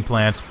airplane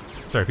plant.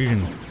 Sorry,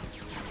 fusion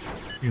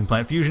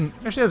plant. Actually,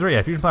 that's right.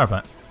 Yeah, fusion power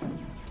plant.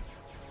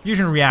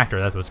 Fusion reactor,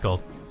 that's what it's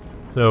called.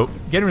 So,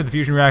 getting rid of the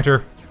fusion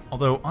reactor.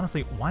 Although,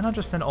 honestly, why not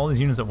just send all these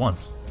units at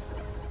once?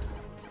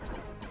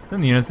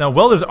 Send the units. Now,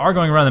 welders are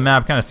going around the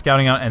map, kind of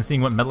scouting out and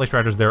seeing what metal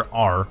extractors there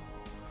are.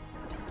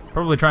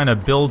 Probably trying to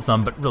build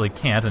some, but really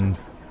can't, and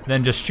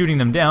then just shooting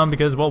them down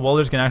because, well,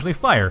 welders can actually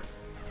fire.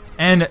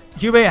 And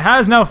Kyubey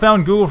has now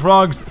found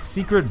GoogleFrog's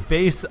secret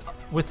base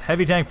with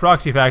heavy tank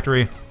proxy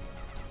factory.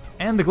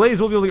 And the Glaives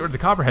will be able to get rid of the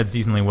Copperheads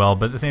decently well,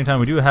 but at the same time,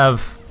 we do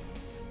have...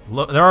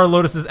 there are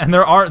Lotuses, and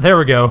there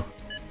we go.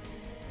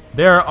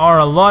 There are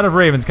a lot of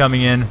Ravens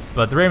coming in,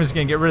 but the Ravens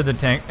can get rid of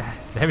the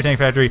heavy tank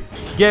factory,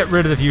 get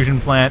rid of the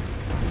fusion plant,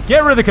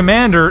 get rid of the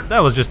commander. That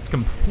was just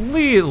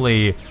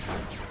completely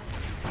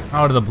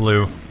out of the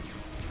blue.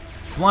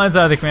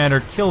 Blindside the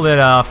commander, killed it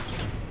off,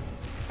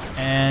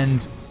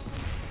 and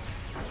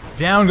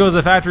down goes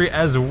the factory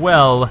as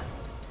well.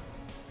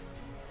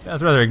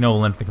 That's rather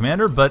ignoble for the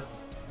commander, but,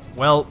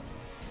 well,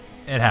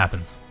 it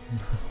happens.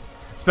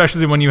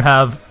 Especially when you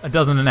have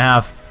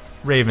 12.5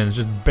 Ravens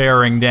just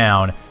bearing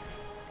down.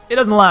 It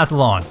doesn't last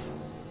long.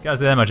 Gotta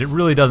say that much. It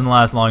really doesn't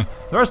last long.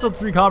 There are still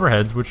 3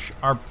 Copperheads, which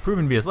are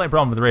proven to be a slight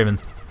problem with the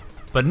Ravens,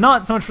 but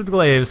not so much for the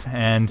Glaives,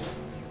 and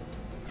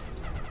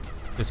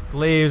just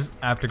Glaives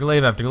after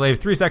Glaive after Glaive.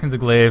 3 seconds of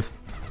Glaive.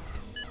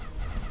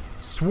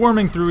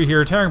 Swarming through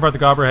here, tearing apart the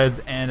Copperheads,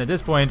 and at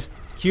this point,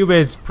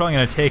 Kyubey's probably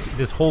going to take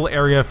this whole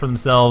area for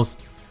themselves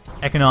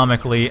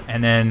economically,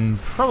 and then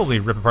probably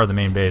rip apart the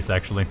main base,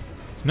 actually.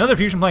 Another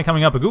fusion plant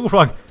coming up, but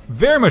GoogleFrog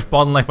very much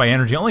bottlenecked by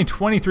energy, only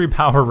 23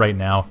 power right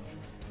now.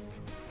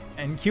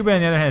 And Kyubey, on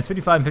the other hand, is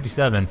 55 and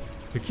 57.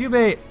 So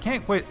Kyubey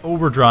can't quite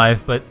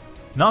overdrive, but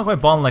not quite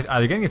bottlenecked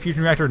either. Getting a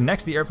fusion reactor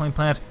next to the airplane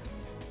plant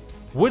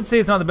would say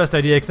it's not the best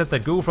idea, except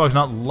that GoogleFrog's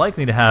not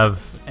likely to have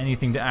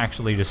anything to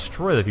actually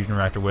destroy the fusion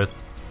reactor with.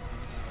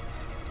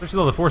 Especially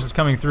though the force is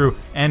coming through,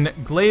 and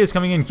Glaives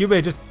coming in.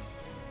 Kyubey just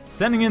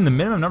sending in the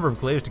minimum number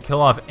of Glaives to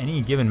kill off any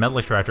given metal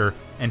extractor,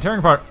 and tearing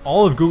apart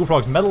all of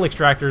GoogleFrog's metal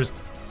extractors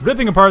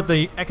ripping apart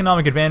the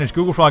economic advantage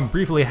GoogleFrog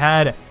briefly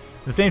had. At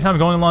the same time,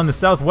 going along the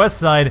southwest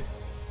side,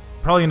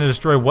 probably going to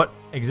destroy what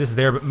exists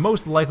there, but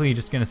most likely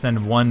just going to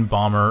send one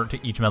bomber to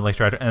each metal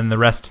extractor and the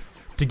rest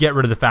to get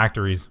rid of the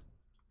factories.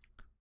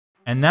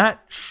 And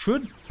that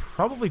should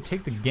probably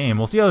take the game.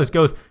 We'll see how this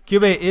goes.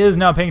 Kyubey is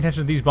now paying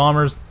attention to these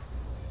bombers.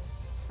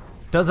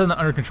 Does have them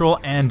under control,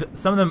 and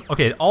some of them,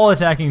 okay, all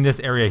attacking this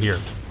area here.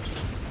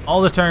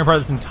 All this tearing apart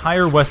this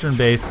entire western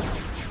base.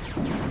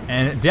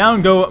 And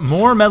down go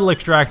more metal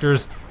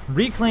extractors.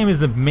 Reclaim is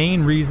the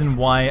main reason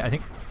why I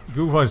think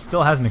GoogleFrog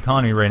still has an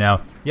economy right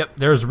now. Yep,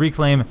 there's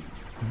Reclaim.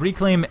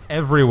 Reclaim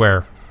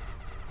everywhere.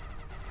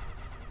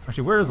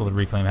 Actually, where is all the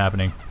Reclaim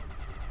happening?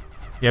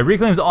 Yeah,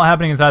 Reclaim's all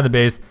happening inside the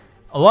base.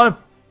 A lot of,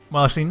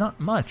 well, actually, not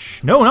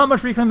much. No, not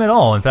much Reclaim at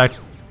all. In fact,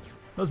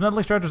 those metal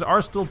extractors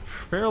are still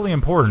fairly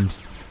important.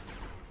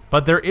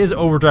 But there is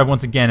overdrive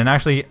once again, and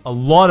actually a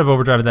lot of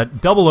overdrive,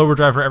 that double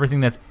overdrive for everything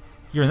that's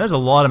here. And there's a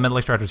lot of metal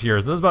extractors here.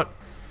 So there's about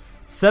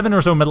 7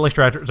 or so metal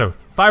extractors, so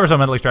 5 or so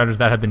metal extractors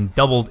that have been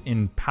doubled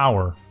in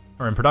power,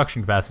 or in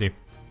production capacity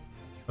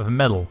of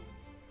metal.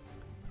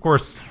 Of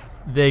course,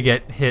 they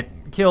get hit,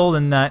 killed,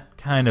 and that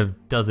kind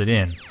of does it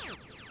in.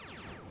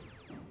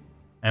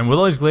 And with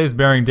all these glaives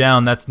bearing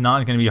down, that's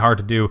not going to be hard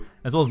to do,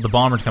 as well as the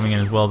bombers coming in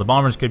as well. The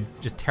bombers could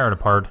just tear it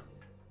apart.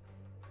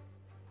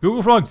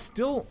 GoogleFrog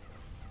still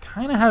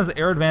kind of has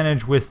air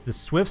advantage with the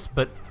Swifts,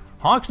 but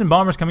Hawks and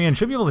bombers coming in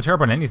should be able to tear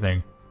apart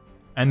anything.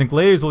 And the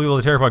glaives will be able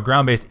to tear apart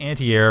ground-based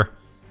anti-air,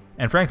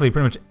 and frankly,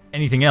 pretty much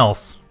anything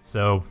else.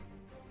 So,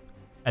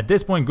 at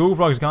this point,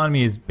 GoogleFrog's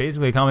economy is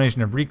basically a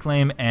combination of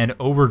Reclaim and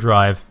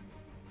Overdrive.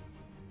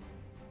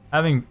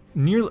 Having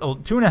nearly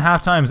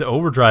 2.5 times the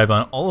Overdrive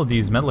on all of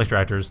these metal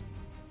extractors.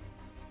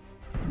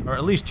 Or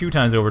at least 2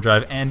 times the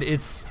Overdrive, and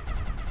it's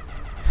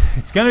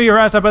going to be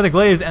harassed out by the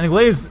glaives, and the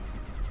glaives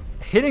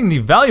hitting the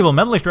valuable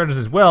metal extractors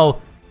as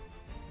well,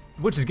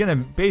 which is going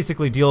to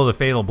basically deal the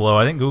fatal blow.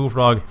 I think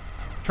GoogleFrog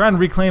trying to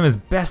reclaim as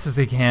best as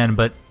they can,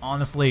 but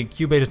honestly,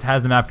 Kyubey just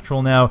has the map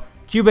control now.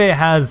 Kyubey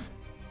has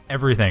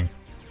everything.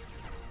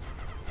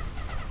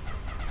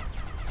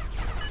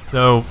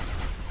 So,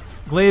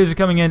 glaives are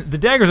coming in. The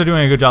daggers are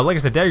doing a good job. Like I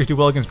said, daggers do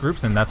well against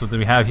groups, and that's what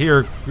we have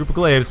here, group of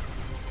glaives.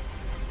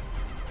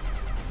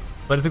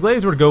 But if the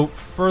glaives were to go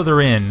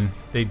further in,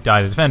 they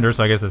die the defender,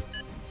 so I guess that's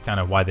kind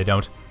of why they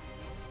don't.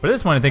 But at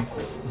this point, I think,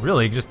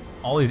 really, just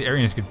all these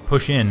areas could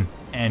push in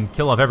and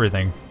kill off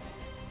everything.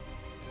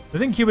 I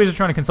think Kyubey is just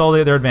trying to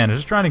consolidate their advantage,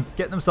 just trying to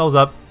get themselves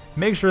up,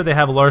 make sure they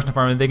have a large enough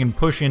army that they can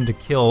push in to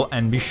kill,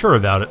 and be sure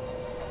about it.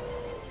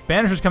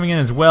 Banishers coming in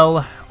as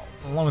well,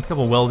 along with a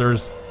couple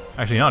welders.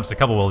 Actually, not just a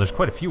couple welders,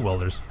 quite a few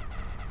welders.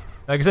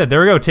 Like I said,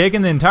 there we go,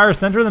 taking the entire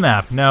center of the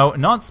map. Now,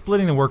 not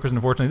splitting the workers,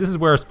 unfortunately. This is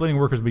where splitting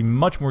workers would be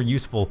much more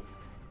useful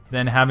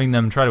than having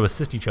them try to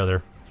assist each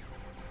other.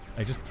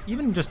 Like,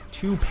 even just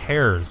 2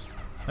 pairs.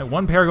 Like,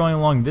 1 pair going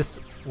along this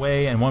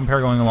way, and 1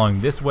 pair going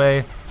along this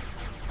way.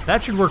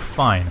 That should work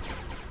fine.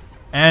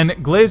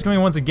 And glaives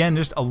coming once again,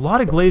 just a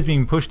lot of glaives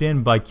being pushed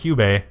in by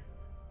Kyubey.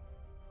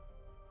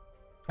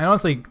 And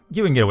honestly,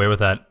 Kyubey can get away with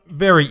that.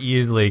 Very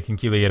easily can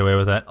Kyubey get away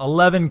with that.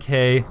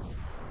 11k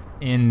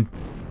in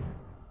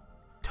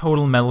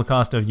total metal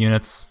cost of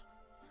units.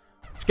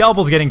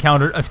 Scalpels getting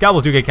countered.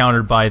 Scalpels do get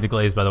countered by the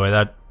glaives, by the way.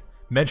 That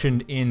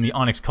mentioned in the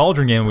Onyx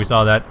Cauldron game, we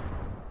saw that.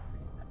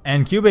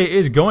 And Kyubey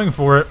is going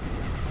for it.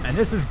 And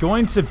this is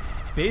going to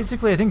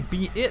basically, I think,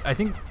 be it. I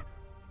think,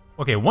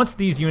 okay, once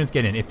these units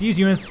get in, if these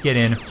units get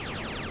in,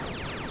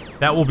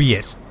 that will be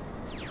it.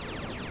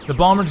 The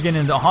bombers get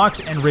in, the Hawks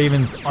and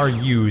Ravens are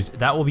used.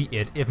 That will be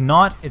it. If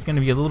not, it's going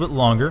to be a little bit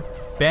longer.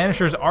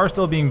 Banishers are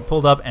still being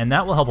pulled up, and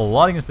that will help a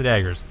lot against the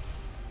daggers.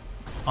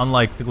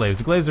 Unlike the glaives.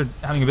 The glaives are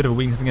having a bit of a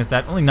weakness against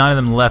that. Only 9 of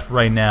them left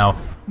right now.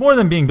 More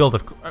than being built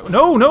of...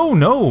 No,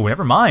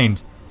 never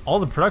mind. All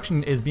the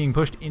production is being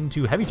pushed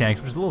into heavy tanks,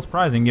 which is a little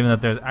surprising given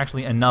that there's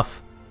actually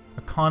enough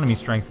economy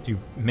strength to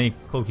make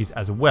Cloakies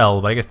as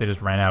well, but I guess they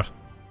just ran out.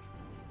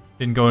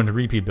 Didn't go into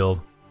repeat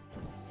build.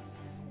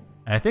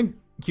 And I think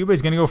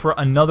Kyubey's going to go for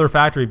another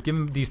factory.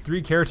 Given these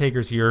 3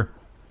 caretakers here,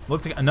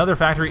 looks like another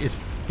factory is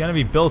going to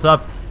be built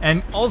up.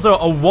 And also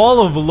a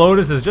wall of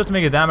lotuses just to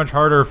make it that much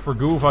harder for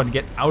GoogleFrog to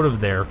get out of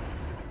there.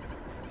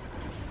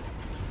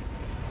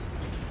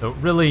 So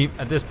really,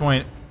 at this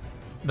point,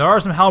 there are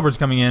some halberds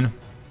coming in,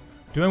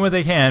 doing what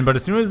they can, but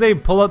as soon as they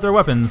pull out their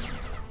weapons,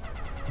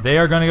 they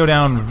are going to go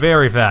down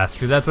very fast,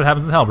 because that's what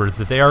happens with halberds.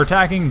 If they are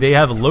attacking, they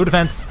have low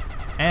defense,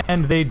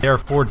 and they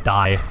therefore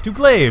die to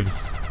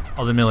glaives.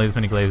 Although admittedly, this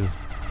many glaives is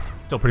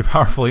still pretty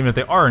powerful, even if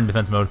they are in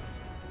defense mode.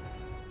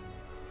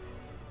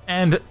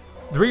 And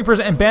the Reapers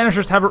and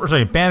Banishers have...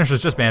 Sorry,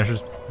 Banishers, just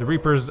Banishers. The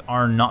Reapers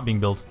are not being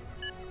built.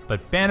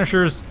 But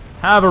Banishers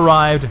have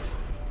arrived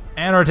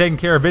and are taking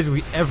care of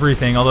basically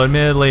everything, although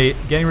admittedly,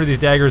 getting rid of these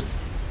daggers is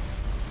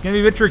going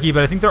to be a bit tricky,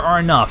 but I think there are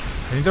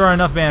enough. I think there are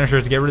enough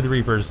Banishers to get rid of the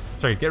Reapers.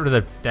 Sorry, get rid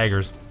of the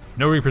daggers.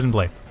 No Reapers in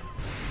play.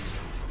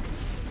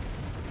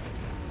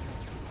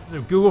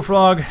 So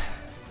GoogleFrog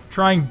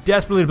trying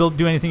desperately to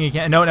do anything he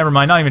can. No, never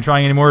mind. Not even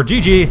trying anymore.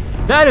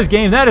 GG. That is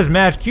game. That is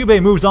match.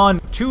 Kyubey moves on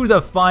to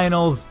the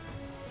finals.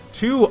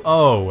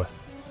 2-0.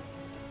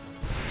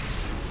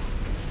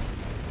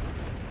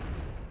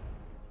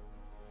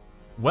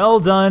 Well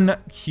done,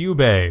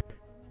 Kyubey.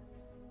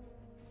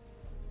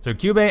 So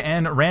Kyubey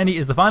and Randy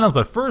is the finals,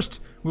 but first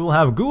we will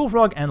have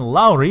GoogleFrog and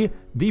Lowry,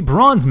 the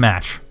bronze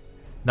match.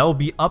 That will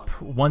be up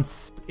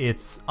once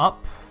it's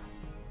up.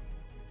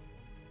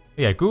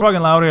 Yeah, GoogleFrog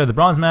and Lowry are the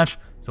bronze match,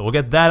 so we'll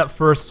get that up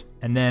first,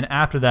 and then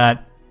after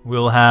that,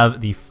 we'll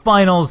have the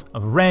finals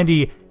of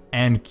Randy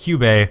and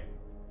Kyubey.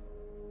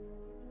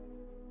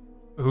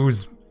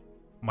 Who's...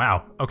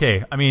 Wow.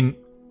 Okay, I mean,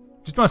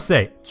 just want to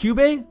say,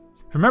 Kyubey...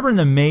 Remember in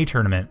the May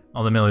tournament,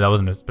 although that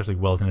wasn't especially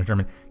well attended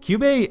tournament,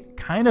 Kyubey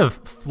kind of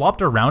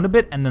flopped around a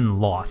bit and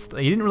then lost.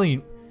 He didn't really...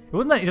 It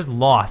wasn't that he just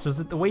lost. It was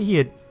that the way he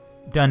had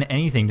done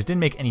anything just didn't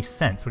make any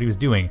sense, what he was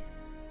doing.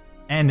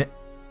 And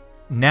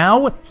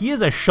now, he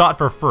is a shot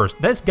for first.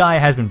 This guy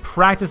has been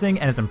practicing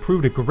and it's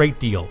improved a great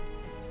deal.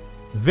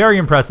 Very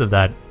impressive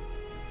that.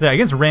 So yeah,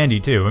 against Randy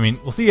too. I mean,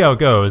 we'll see how it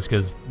goes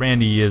because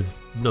Randy is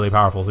really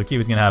powerful. So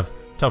Kyubey's going to have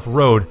a tough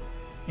road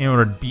in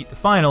order to beat the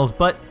finals,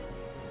 but...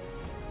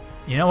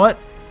 You know what?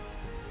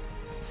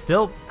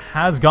 Still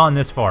has gotten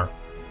this far.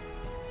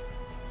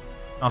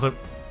 Also,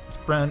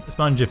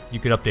 Sponge, if you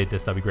could update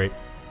this, that'd be great.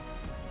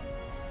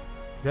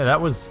 Yeah,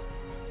 that was...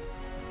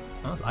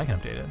 Unless I can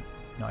update it.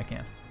 No, I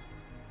can't.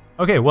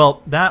 Okay,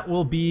 well, that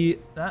will be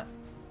that.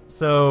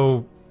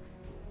 So...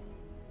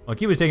 Well,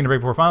 Kyubey's taking a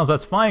break before finals.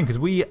 That's fine, because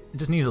we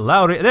just need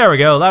Lowry. There we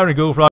go. Lowry GoogleFrog.